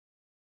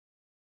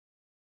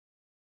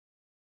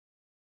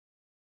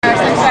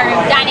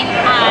dining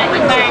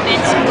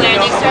environment where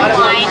they serve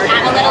wine.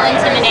 I'm a little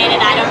intimidated.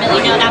 I don't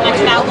really know that much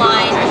about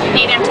wine.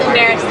 Maybe I'm too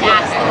embarrassed to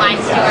ask the wine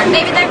steward.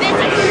 Maybe they're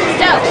busy.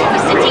 So you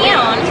sit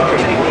down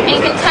and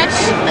you can touch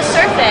the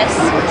surface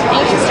and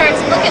you can start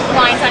to look at the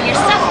wines on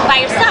yourself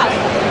by yourself.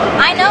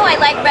 I know I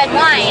like red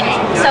wine,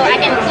 so I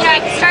can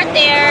start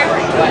there.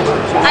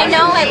 I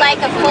know I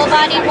like a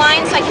full-bodied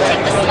wine, so I can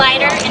take the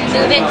slider and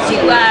move it to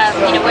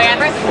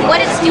wherever. What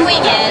it's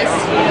doing is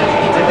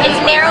it's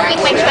narrowing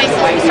my choices.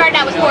 We started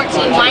out with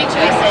 14 wine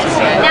choices.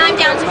 Now I'm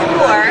down to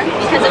 4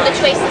 because of the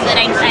choices that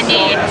I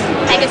made.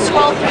 I can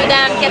scroll through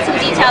them, get some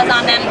details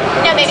on them.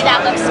 Maybe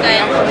that looks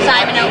good, so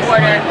I'm going to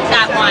order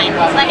that wine.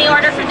 Let me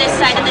order for this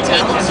side of the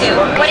table too.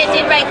 What it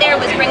did right there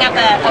was bring up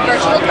a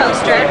virtual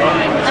coaster.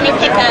 Let me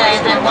pick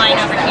a wine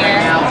over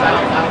here.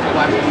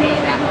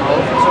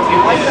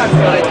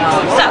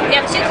 So we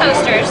have 2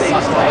 coasters.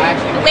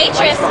 The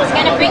waitress is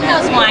going to bring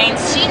those wines.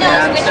 She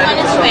knows which one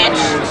is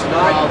which,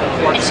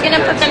 and she's going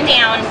to put them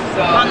down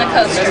on the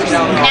coasters.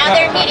 Now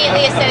they're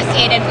immediately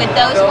associated with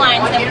those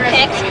wines that we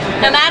picked.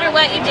 No matter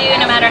what you do,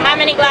 no matter how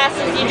many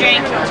glasses you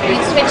drink, you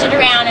switch it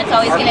around, it's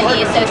always going to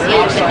be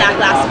associated with that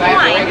glass of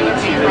wine.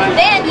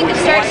 Then you can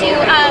start to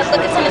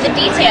look at some of the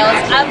details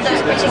of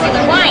those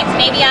particular wines.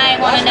 Maybe I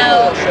want to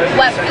know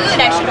what food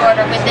I should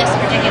order with this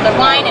particular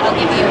wine. It'll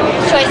give you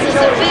choices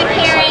of food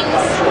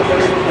pairings.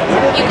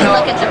 You can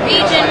look at the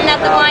region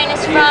that the wine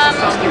is from.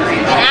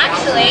 You can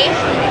actually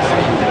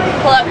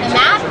pull up the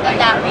map of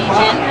that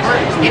region.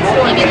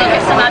 Maybe look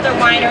at some other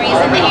wineries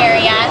in the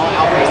area.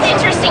 There's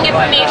interesting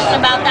information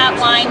about that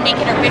wine, make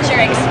it a richer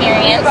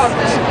experience.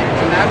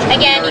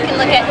 Again, you can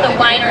look at the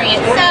winery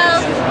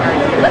itself.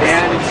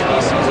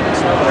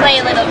 Play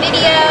a little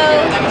video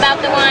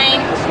about the wine.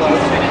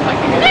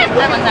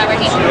 That one's not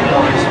working.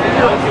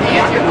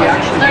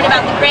 Learn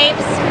about the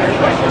grapes.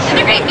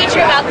 Another great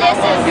feature about this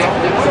is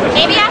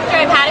maybe after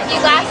I've had a few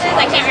glasses,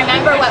 I can't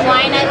remember what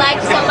wine I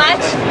liked so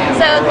much,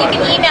 so you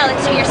can email it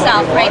to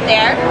yourself right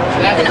there.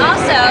 You can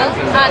also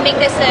make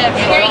this a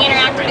very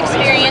interactive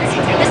experience.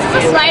 This is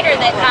a slider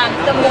that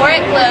the more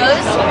it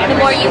glows, the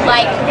more you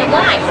like the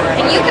wine.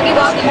 And you could be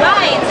walking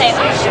by and say,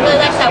 oh, she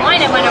really likes that wine,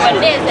 I wonder what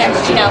it is, and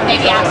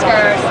maybe ask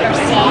her or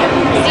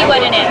see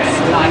what it is.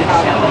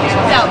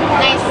 So,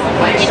 nice,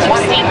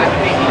 interesting,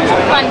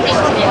 fun thing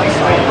to do.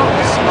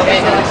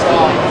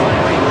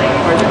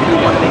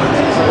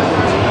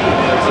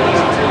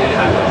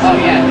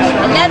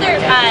 Another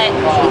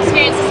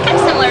experience is kind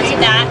of similar to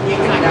that.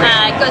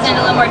 It goes into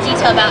a little more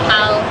detail about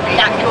how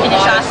that can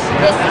finish off.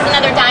 This is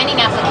another dining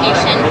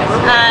application.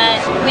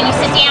 When you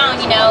sit down,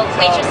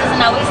 waitress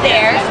isn't always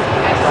there.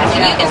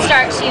 So you can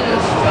start to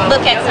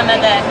look at some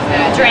of the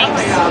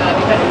drinks.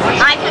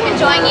 I come and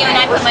join you and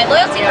I put my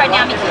loyalty card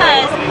down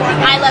because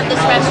I love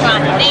this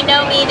restaurant. They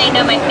know me, they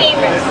know my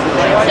favorites.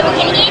 So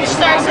we can each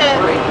start to,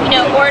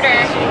 order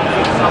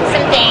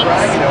some things.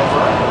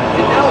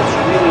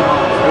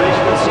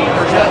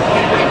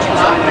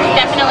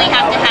 Definitely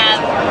have to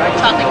have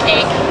chocolate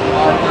cake.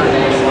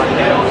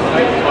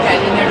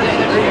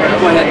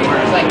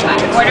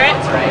 Order it.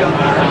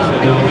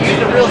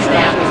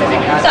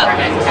 So,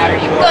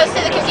 goes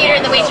to the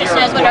computer, the waitress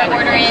knows what our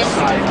order is.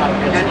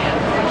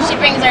 She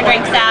brings our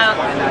drinks out.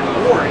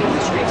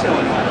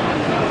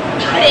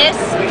 This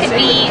could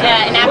be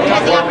an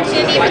appetizing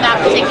opportunity for that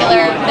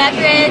particular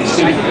beverage.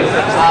 You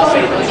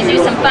can do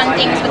some fun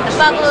things with the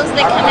bubbles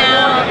that come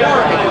out.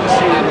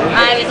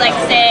 I always like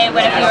to say,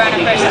 what if you were on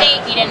a first date,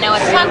 you didn't know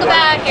what to talk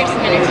about, here's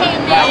some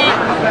entertainment.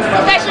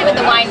 Especially with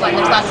the wine one,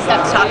 there's lots of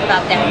stuff to talk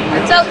about there.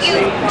 So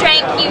you've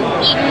drank, you've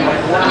eaten,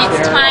 and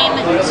it's time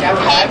to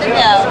pay the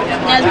bill.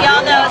 And as we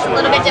all know, it's a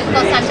little bit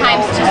difficult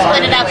sometimes to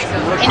split it up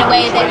in a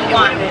way that you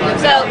want.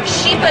 So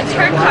she puts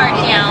her card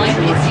down,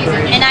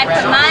 and I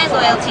put my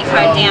loyalty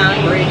card down,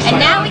 and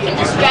now we can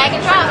just drag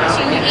and drop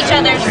to each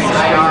other's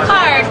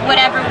card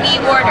whatever we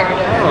ordered.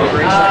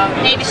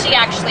 Maybe she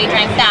actually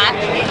drank that.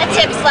 A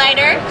tip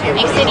slider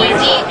makes it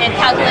easy. It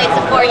calculates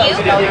it for you,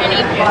 and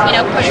you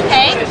push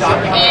pay,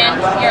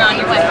 and you're on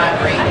your way.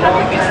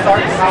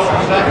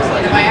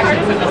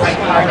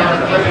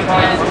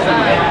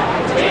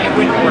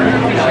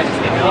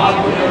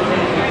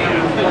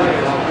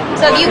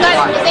 So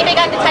has anybody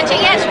gotten to touch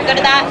it yet? Should we go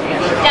to that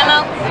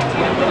demo?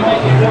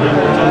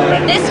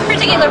 This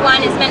particular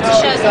one is meant to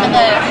show some of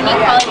the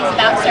unique qualities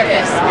about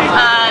Surface.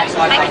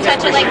 I can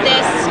touch it like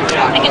this.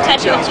 I can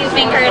touch it with 2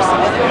 fingers.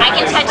 I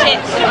can touch it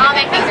with all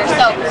my fingers.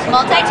 So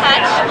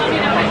multi-touch.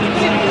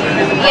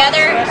 The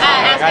other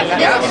aspect of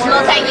this is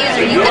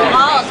multi-user. You can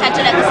all touch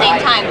it at the same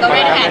time. Go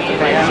right ahead.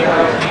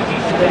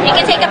 You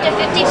can take up to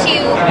 52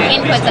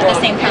 inputs at the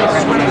same time.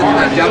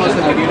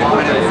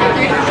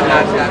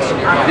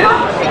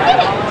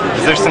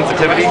 Is there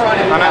sensitivity on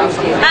it?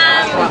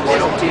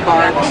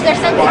 Is there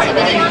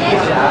sensitivity on it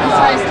as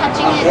far as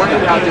touching it?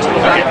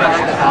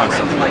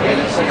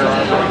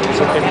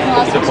 Okay.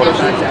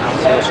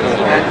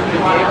 and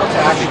you'll be able to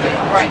actually go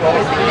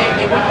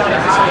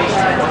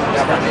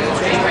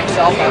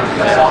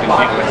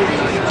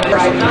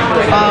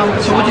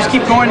so we'll just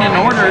keep going in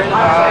order.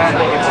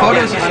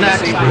 Photos is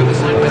next.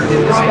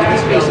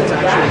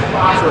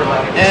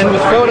 And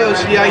with photos,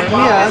 the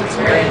idea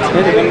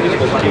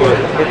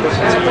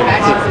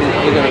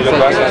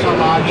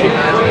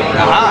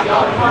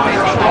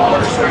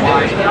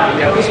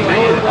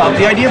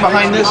the idea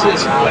behind this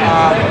is,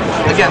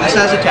 again, this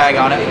has a tag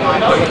on it,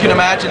 but you can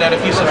imagine that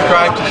if you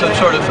subscribe to some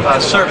sort of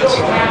service,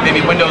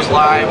 maybe Windows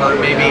Live or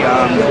maybe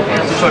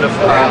some sort of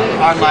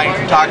online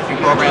photography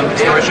program that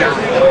stores your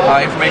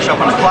information up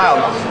on the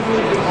cloud,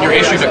 you're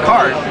issued a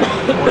card.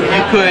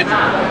 You could,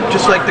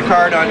 just like the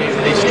card on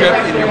the strip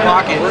in your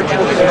pocket, it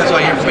has all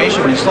your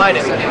information. When you slide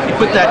it, you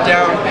put that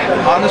down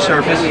on the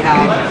surface,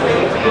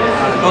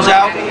 goes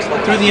out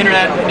through the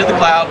internet into the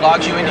cloud,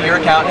 logs you into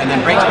your account, and then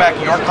brings back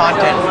your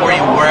content for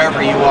you wherever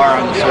you are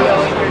on the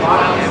surface.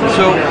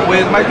 So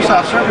with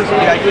Microsoft Surface,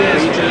 the idea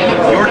is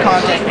your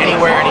content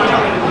anywhere,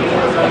 anytime.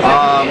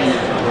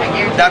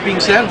 That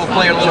being said, we'll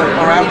play a little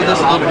around with this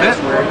a little bit.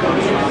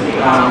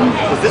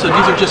 So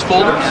these are just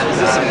folders. Is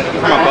this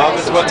from above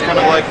is what's kind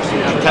of like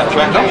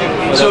tracking?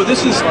 No. So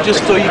this is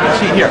just so you can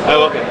see here.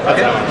 Oh, okay.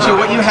 Okay. So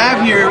what you have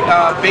here,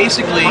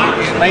 basically,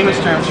 in layman's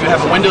terms, you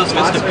have a Windows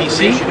Vista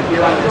PC.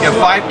 You have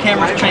 5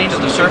 cameras trained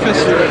on the Surface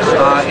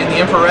in the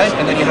infrared,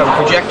 and then you have a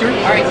projector.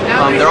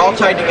 They're all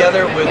tied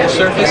together with the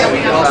Surface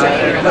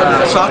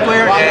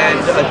software and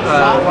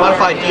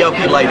modified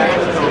DLP lighting.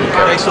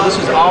 Okay, so this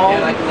is all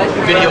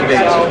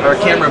video-based or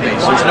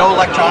camera-based. There's no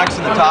electronics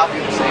in the top.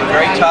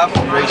 Very tough,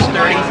 very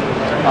sturdy.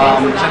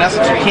 So in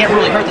essence, you can't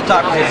really hurt the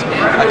top because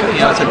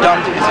it's a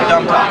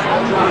dumb top.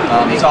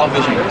 It's all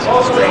vision.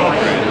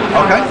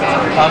 Okay.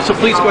 So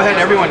please go ahead,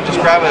 everyone, just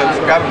grab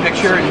a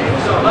picture and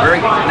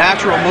very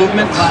natural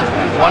movements.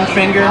 One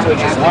finger,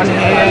 one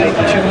hand,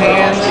 2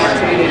 hands.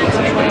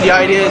 The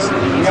idea is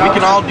we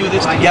can all do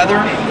this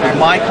together.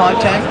 My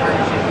content.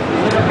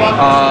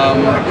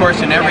 Of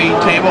course, in every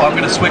table, I'm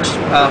going to switch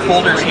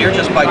folders here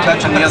just by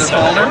touching the other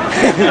folder.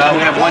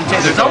 We have one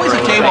table. There's always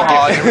a table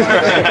hog.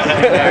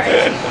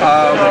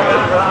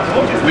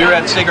 We were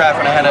at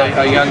SIGGRAPH and I had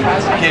a young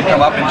kid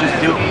come up and just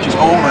do it just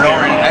over and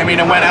over. And, I mean,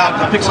 it went out,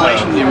 the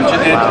pixelation, it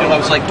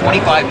was like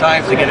 25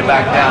 times to get it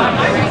back down.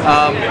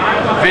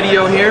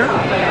 Video here.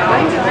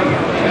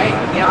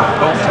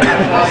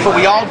 But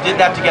we all did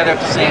that together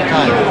at the same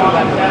time.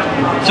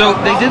 So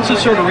they did some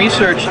sort of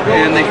research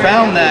and they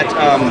found that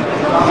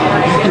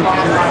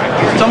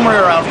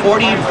somewhere around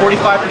 40 to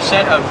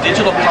 45% of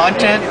digital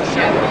content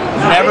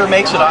never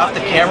makes it off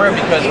the camera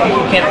because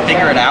people can't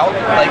figure it out.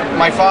 Like,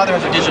 my father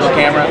has a digital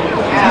camera.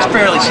 He's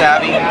fairly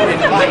savvy. He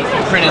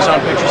can print his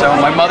own pictures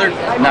out. My mother,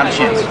 not a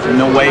chance.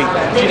 No way.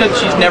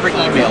 She's never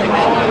emailed me.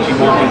 She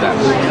won't do that.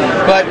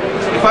 But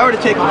if I were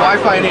to take a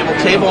Wi-Fi enabled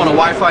table and a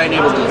Wi-Fi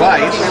enabled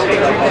device,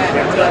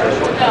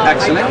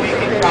 excellent,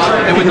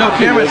 and with no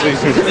cameras,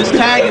 this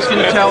tag is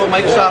going to tell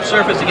Microsoft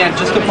Surface, again,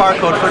 just the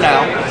barcode for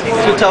now,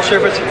 it's going to tell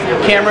Surface,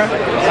 camera,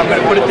 I'm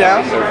going to put it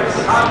down,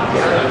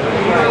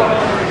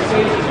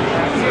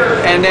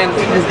 and then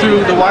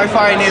through the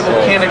Wi-Fi enabled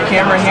Canon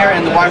camera here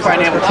and the Wi-Fi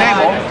enabled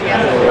table,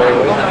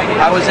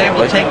 I was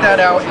able to take that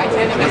out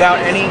without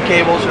any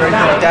cables or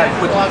anything like that,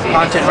 put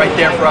content right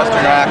there for us to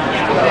interact.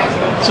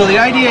 So the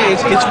idea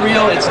is, it's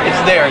real, it's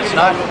there. It's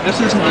not,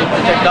 this isn't the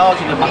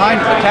technology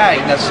behind the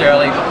tag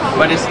necessarily,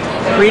 but it's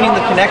creating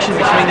the connection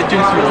between the two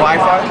through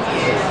Wi-Fi.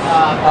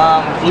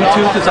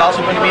 Bluetooth is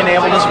also going to be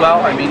enabled as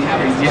well. I mean,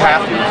 you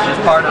have to. It's just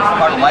part of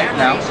life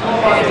now.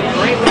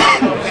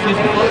 Excuse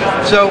me.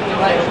 So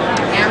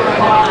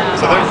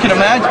you can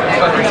imagine.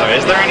 Sorry,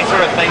 is there any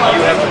sort of thing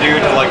you have to do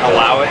to like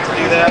allow it to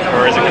do that,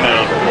 or is it going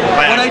to? If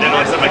I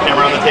accidentally set my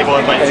camera on the table,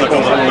 it might suck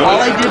on the movie?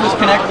 All I did was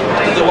connect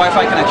to the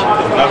Wi-Fi connection.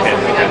 Okay.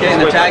 And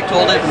the tag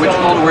told it which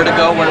folder, where to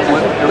go,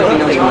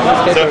 everything that was going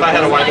on. So if I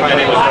had a Wi-Fi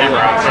enabled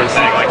camera, sort of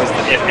thing, like,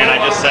 and I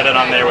just set it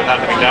on there without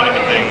having done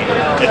anything,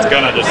 it's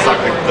gonna just suck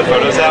the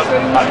photos out?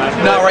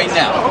 Not right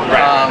now.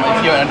 Right.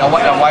 If you have a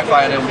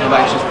Wi-Fi enabled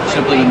device,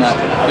 simply not.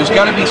 There's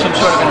got to be some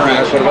sort of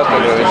interaction.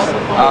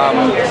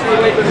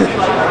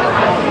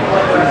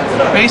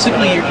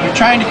 Basically, you're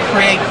trying to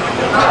create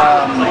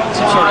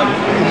some sort of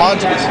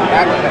homogeneous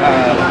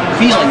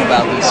feeling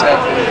about this.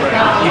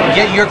 You can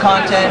get your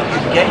content, you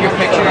can get your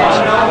pictures.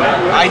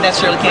 I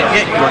necessarily can't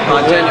get your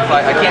content if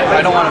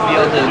I don't want to be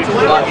able to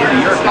log into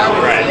your account.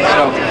 Right.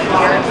 So,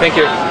 thank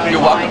you.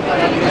 You're welcome.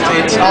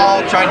 It's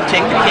all trying to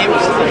take the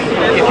cables.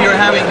 If you're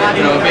having,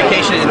 a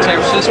vacation in San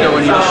Francisco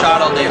and you just shot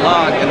all day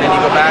long, and then you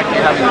go back and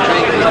you're having a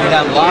drink and you're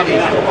down the lobby,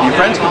 and your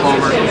friends come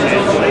over,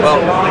 well,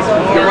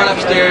 you run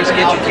upstairs,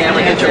 get your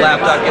camera, get your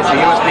laptop, get your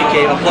USB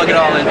cable, plug it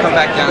all in, come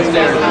back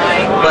downstairs.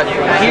 But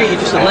here you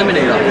just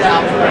eliminate all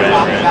that.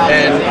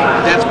 And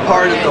that's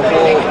part of the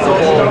whole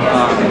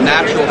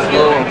natural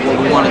flow of what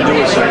we want to do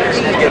with Surface.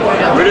 Get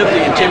rid of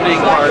the intimidating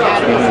part,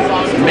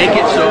 make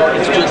it so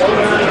it's just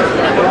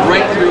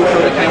right through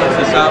from the camera to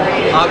the sub.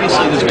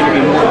 Obviously, there's going to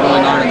be more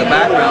going on in the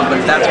background,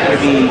 but that's going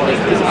to be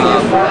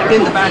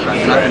in the background.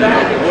 You're not going to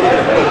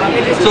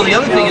know. So the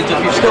other thing is, if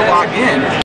you're still logged in,